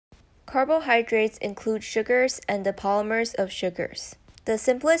Carbohydrates include sugars and the polymers of sugars. The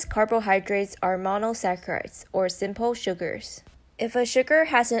simplest carbohydrates are monosaccharides, or simple sugars. If a sugar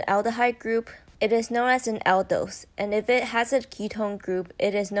has an aldehyde group, it is known as an aldose, and if it has a ketone group,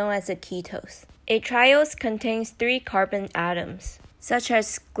 it is known as a ketose. A triose contains 3 carbon atoms, such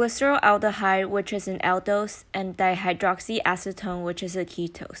as glyceraldehyde, which is an aldose, and dihydroxyacetone, which is a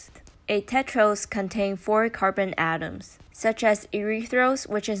ketose. A tetrose contains 4 carbon atoms, such as erythrose,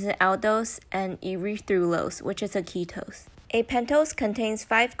 which is an aldose, and erythrulose, which is a ketose. A pentose contains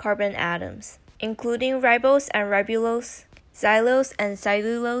 5 carbon atoms, including ribose and ribulose, xylose and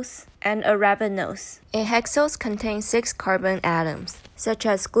cellulose, and arabinose. A hexose contains 6 carbon atoms, such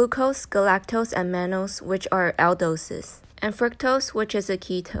as glucose, galactose, and mannose, which are aldoses, and fructose, which is a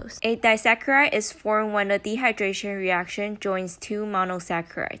ketose. A disaccharide is formed when a dehydration reaction joins 2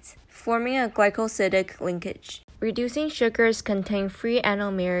 monosaccharides, forming a glycosidic linkage. Reducing sugars contain free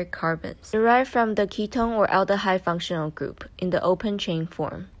anomeric carbons, derived from the ketone or aldehyde functional group in the open chain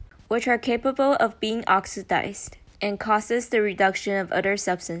form, which are capable of being oxidized and causes the reduction of other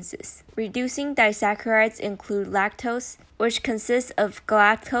substances. Reducing disaccharides include lactose, which consists of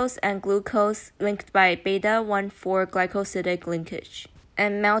galactose and glucose linked by beta-1,4 glycosidic linkage,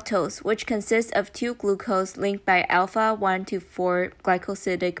 and maltose, which consists of 2 glucose linked by alpha-1,4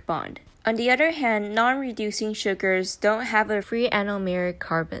 glycosidic bond. On the other hand, non-reducing sugars don't have a free anomeric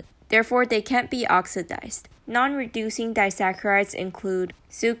carbon, therefore they can't be oxidized. Non-reducing disaccharides include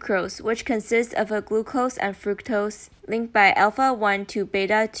sucrose, which consists of a glucose and fructose linked by alpha-1 to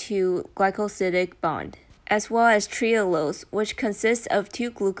beta-2 glycosidic bond, as well as trehalose, which consists of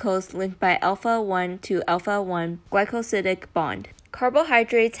 2 glucose linked by alpha-1 to alpha-1 glycosidic bond.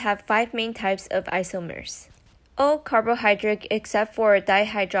 Carbohydrates have 5 main types of isomers. All carbohydrates except for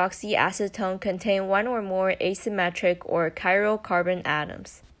dihydroxyacetone contain 1 or more asymmetric or chiral carbon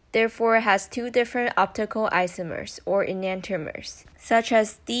atoms. Therefore, it has 2 different optical isomers, or enantiomers, such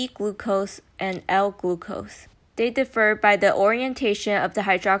as D-glucose and L-glucose. They differ by the orientation of the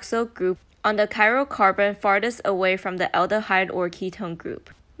hydroxyl group on the chiral carbon farthest away from the aldehyde or ketone group.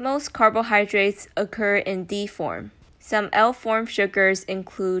 Most carbohydrates occur in D form. Some L-form sugars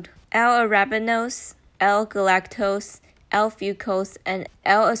include L-arabinose, L-galactose, L-fucose, and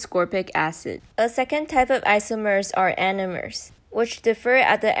L-ascorbic acid. A second type of isomers are anomers, which differ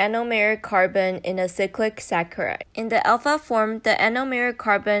at the anomeric carbon in a cyclic saccharide. In the alpha form, the anomeric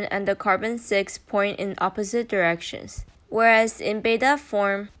carbon and the carbon 6 point in opposite directions, whereas in beta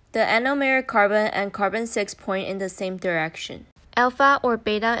form, the anomeric carbon and carbon 6 point in the same direction. Alpha or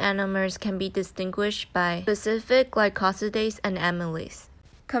beta anomers can be distinguished by specific glycosidase and amylase.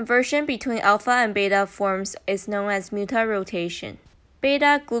 Conversion between alpha and beta forms is known as mutarotation.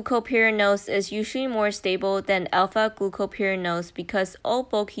 Beta-glucopyranose is usually more stable than alpha-glucopyranose because all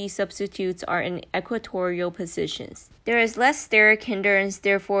bulky substitutes are in equatorial positions. There is less steric hindrance,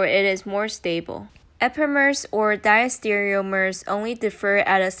 therefore it is more stable. Epimers or diastereomers only differ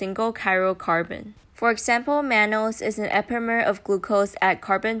at a single chiral carbon. For example, mannose is an epimer of glucose at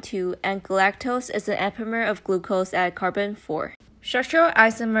carbon 2 and galactose is an epimer of glucose at carbon 4. Structural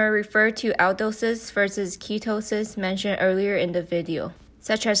isomer refer to aldoses versus ketoses mentioned earlier in the video,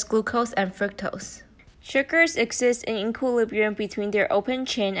 such as glucose and fructose. Sugars exist in equilibrium between their open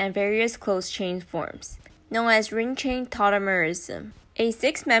chain and various closed chain forms, known as ring chain tautomerism. A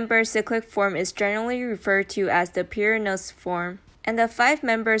 6-member cyclic form is generally referred to as the pyranose form, and the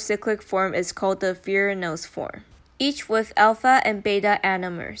 5-member cyclic form is called the furanose form, each with alpha and beta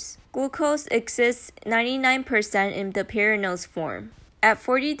anomers. Glucose exists 99% in the pyranose form. At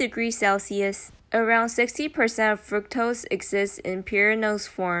 40 degrees Celsius, around 60% of fructose exists in pyranose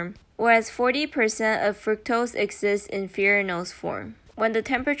form, whereas 40% of fructose exists in furanose form. When the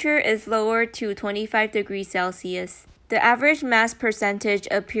temperature is lowered to 25 degrees Celsius, the average mass percentage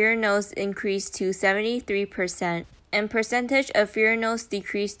of pyranose increased to 73%, and percentage of furanose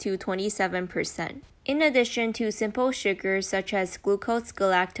decreased to 27%. In addition to simple sugars such as glucose,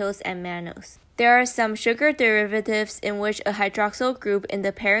 galactose, and mannose, there are some sugar derivatives in which a hydroxyl group in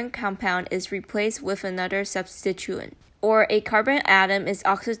the parent compound is replaced with another substituent, or a carbon atom is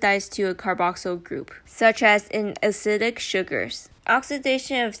oxidized to a carboxyl group, such as in acidic sugars.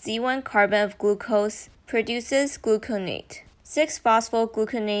 Oxidation of C1 carbon of glucose produces gluconate.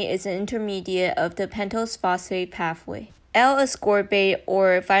 6-phosphogluconate is an intermediate of the pentose phosphate pathway. L-ascorbate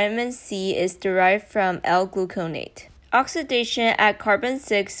or vitamin C is derived from L-gluconate. Oxidation at carbon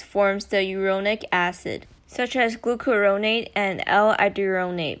 6 forms the uronic acid, such as glucuronate and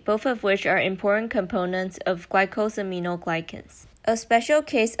L-iduronate, both of which are important components of glycosaminoglycans. A special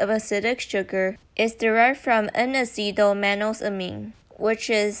case of acidic sugar is derived from N-acetylmanosamine, which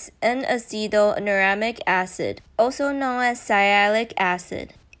is N-acetylenuramic acid, also known as sialic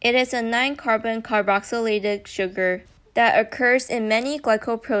acid. It is a 9-carbon carboxylated sugar that occurs in many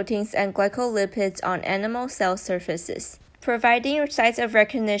glycoproteins and glycolipids on animal cell surfaces, providing sites of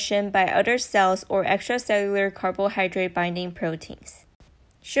recognition by other cells or extracellular carbohydrate-binding proteins.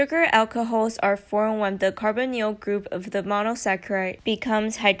 Sugar alcohols are formed when the carbonyl group of the monosaccharide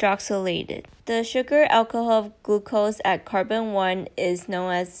becomes hydroxylated. The sugar alcohol of glucose at carbon 1 is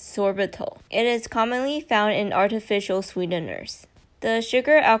known as sorbitol. It is commonly found in artificial sweeteners. The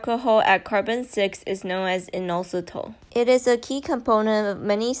sugar alcohol at carbon 6 is known as inositol. It is a key component of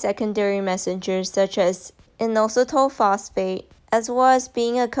many secondary messengers such as inositol phosphate, as well as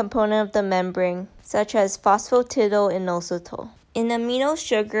being a component of the membrane, such as phosphatidylinositol. In amino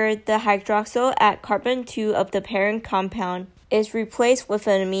sugar, the hydroxyl at carbon 2 of the parent compound is replaced with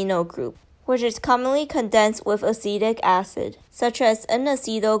an amino group, which is commonly condensed with acetic acid, such as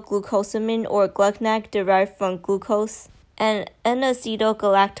N-acetylglucosamine or glucanac derived from glucose, and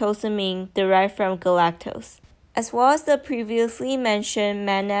N-acetylgalactosamine derived from galactose, as well as the previously mentioned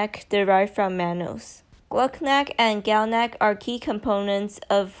manac derived from mannose. Glucanac and galnac are key components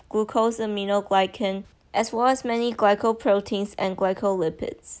of glycosaminoglycan, as well as many glycoproteins and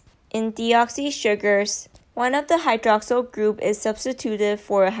glycolipids. In deoxy sugars, one of the hydroxyl group is substituted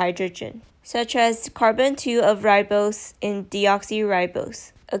for a hydrogen, such as carbon 2 of ribose in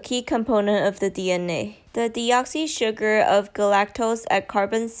deoxyribose, a key component of the DNA. The deoxy sugar of galactose at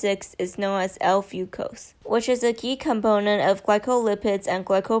carbon 6 is known as L-fucose, which is a key component of glycolipids and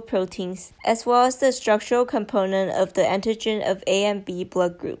glycoproteins, as well as the structural component of the antigen of A and B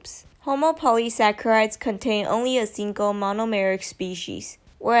blood groups. Homopolysaccharides contain only a single monomeric species,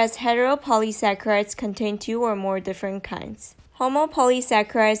 whereas heteropolysaccharides contain 2 or more different kinds.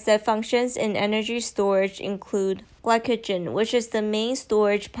 Homopolysaccharides that functions in energy storage include glycogen, which is the main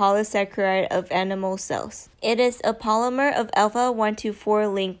storage polysaccharide of animal cells. It is a polymer of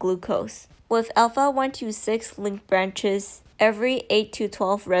alpha-1,2,4 linked glucose, with alpha-1,2,6 linked branches every 8 to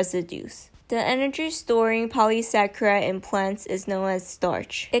 12 residues. The energy-storing polysaccharide in plants is known as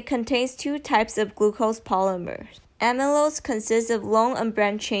starch. It contains 2 types of glucose polymers. Amylose consists of long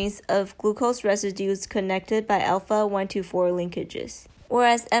unbranched chains of glucose residues connected by alpha-1,2,4 linkages,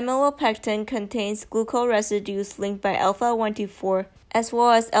 whereas amylopectin contains glucose residues linked by alpha-1,2,4 as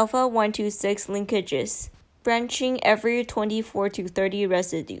well as alpha-1,2,6 linkages, branching every 24 to 30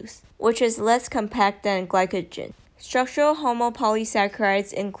 residues, which is less compact than glycogen. Structural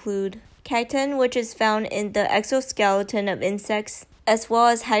homopolysaccharides include chitin, which is found in the exoskeleton of insects, as well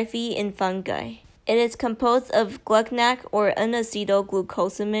as hyphae in fungi. It is composed of glucanac or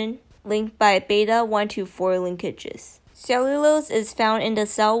N-acetylglucosamine linked by beta-1,2,4 linkages. Cellulose is found in the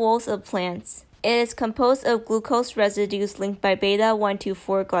cell walls of plants. It is composed of glucose residues linked by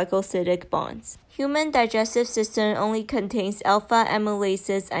beta-1,2,4 glycosidic bonds. Human digestive system only contains alpha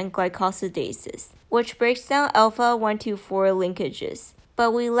amylases and glycosidases, which breaks down alpha-1,2,4 linkages,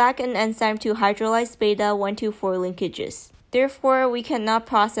 but we lack an enzyme to hydrolyze beta-1,2,4 linkages. Therefore, we cannot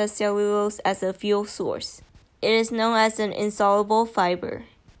process cellulose as a fuel source. It is known as an insoluble fiber.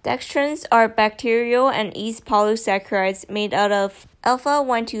 Dextrans are bacterial and yeast polysaccharides made out of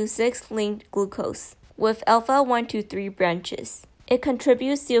alpha-1,2,6 linked glucose, with alpha-1,2,3 branches. It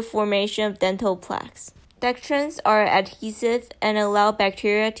contributes to the formation of dental plaques. Dextrans are adhesive and allow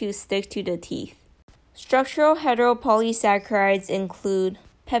bacteria to stick to the teeth. Structural heteropolysaccharides include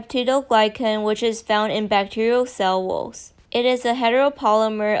peptidoglycan, which is found in bacterial cell walls. It is a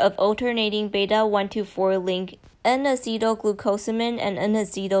heteropolymer of alternating beta-1,2,4 linked N-acetylglucosamine and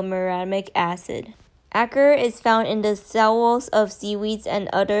N-acetylmuramic acid. Agar is found in the cell walls of seaweeds and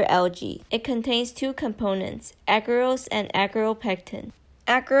other algae. It contains 2 components, agarose and agaropectin.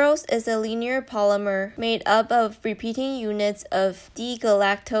 Agarose is a linear polymer made up of repeating units of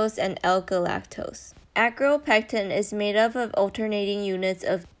D-galactose and L-galactose. Agaropectin is made up of alternating units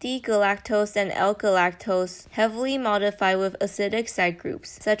of D-galactose and L-galactose heavily modified with acidic side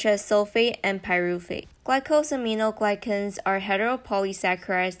groups, such as sulfate and pyruvate. Glycosaminoglycans are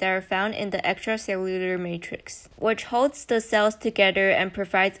heteropolysaccharides that are found in the extracellular matrix, which holds the cells together and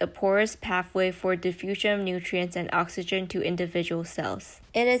provides a porous pathway for diffusion of nutrients and oxygen to individual cells.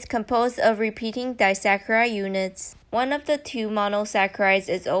 It is composed of repeating disaccharide units. One of the 2 monosaccharides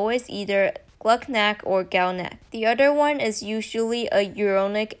is always either glucanac or galnac. The other one is usually a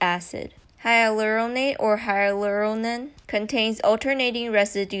uronic acid. Hyaluronate or hyaluronan contains alternating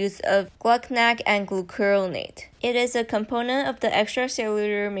residues of glucanac and glucuronate. It is a component of the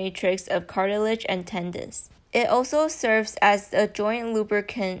extracellular matrix of cartilage and tendons. It also serves as a joint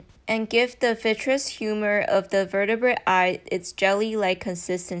lubricant and give the vitreous humor of the vertebrate eye its jelly-like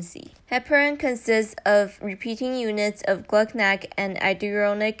consistency. Heparin consists of repeating units of glucanic and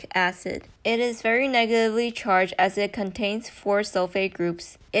iduronate acid. It is very negatively charged as it contains 4 sulfate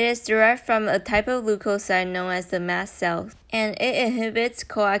groups. It is derived from a type of leukocyte known as the mast cell, and it inhibits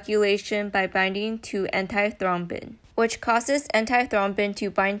coagulation by binding to antithrombin, which causes antithrombin to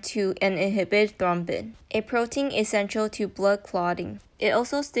bind to and inhibit thrombin, a protein essential to blood clotting. It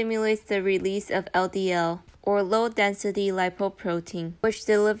also stimulates the release of LDL, or low-density lipoprotein, which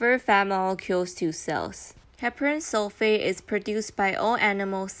deliver fat molecules to cells. Heparin sulfate is produced by all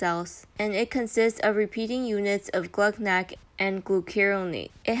animal cells, and it consists of repeating units of glucanic and glucuronate.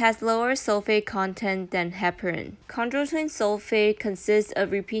 It has lower sulfate content than heparin. Chondroitin sulfate consists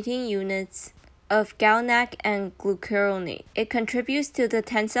of repeating units of galnac and glucuronate. It contributes to the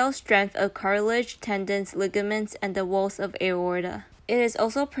tensile strength of cartilage, tendons, ligaments, and the walls of aorta. It is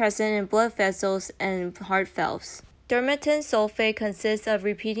also present in blood vessels and heart valves. Dermatin sulfate consists of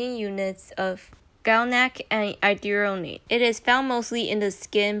repeating units of galnac and iduronate. It is found mostly in the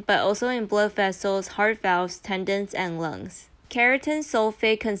skin, but also in blood vessels, heart valves, tendons, and lungs. Keratin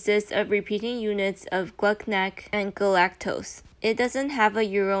sulfate consists of repeating units of glucanic and galactose. It doesn't have a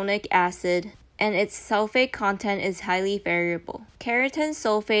uronic acid, and its sulfate content is highly variable. Keratin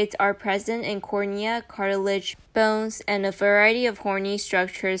sulfates are present in cornea, cartilage, bones, and a variety of horny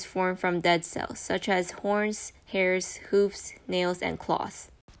structures formed from dead cells, such as horns, hairs, hoofs, nails, and claws.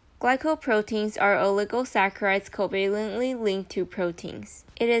 Glycoproteins are oligosaccharides covalently linked to proteins.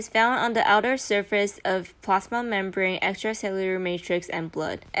 It is found on the outer surface of plasma membrane, extracellular matrix, and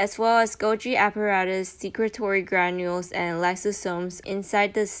blood, as well as Golgi apparatus, secretory granules, and lysosomes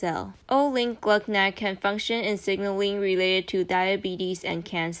inside the cell. O-linked glucanic can function in signaling related to diabetes and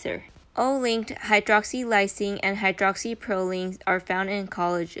cancer. O-linked hydroxylysine and hydroxyproline are found in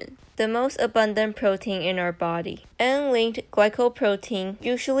collagen, the most abundant protein in our body. N-linked glycoprotein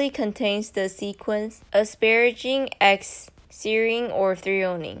usually contains the sequence asparagine X, serine, or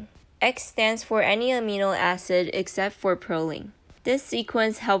threonine. X stands for any amino acid except for proline. This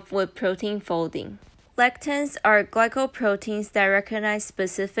sequence helps with protein folding. Lectins are glycoproteins that recognize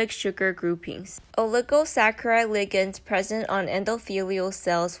specific sugar groupings. Oligosaccharide ligands present on endothelial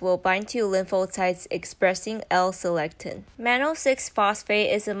cells will bind to lymphocytes expressing L-selectin. Mannose-6-phosphate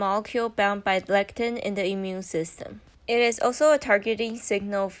is a molecule bound by lectin in the immune system. It is also a targeting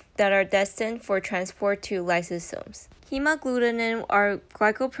signal that are destined for transport to lysosomes. Hemagglutinin are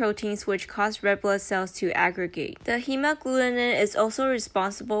glycoproteins which cause red blood cells to aggregate. The hemagglutinin is also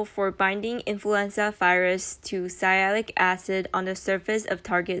responsible for binding influenza virus to sialic acid on the surface of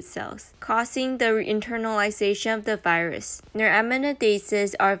target cells, causing the internalization of the virus.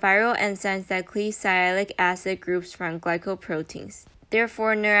 Neuraminases are viral enzymes that cleave sialic acid groups from glycoproteins.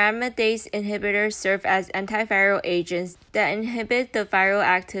 Therefore, neuraminidase inhibitors serve as antiviral agents that inhibit the viral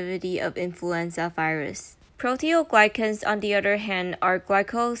activity of influenza virus. Proteoglycans, on the other hand, are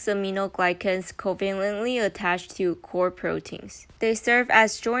glycosaminoglycans covalently attached to core proteins. They serve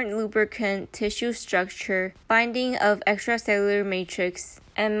as joint lubricant, tissue structure, binding of extracellular matrix,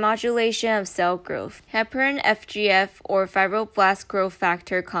 and modulation of cell growth. Heparin FGF or fibroblast growth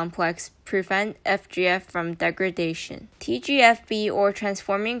factor complex prevent FGF from degradation. TGFB or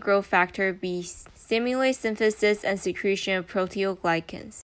transforming growth factor B stimulates synthesis and secretion of proteoglycans.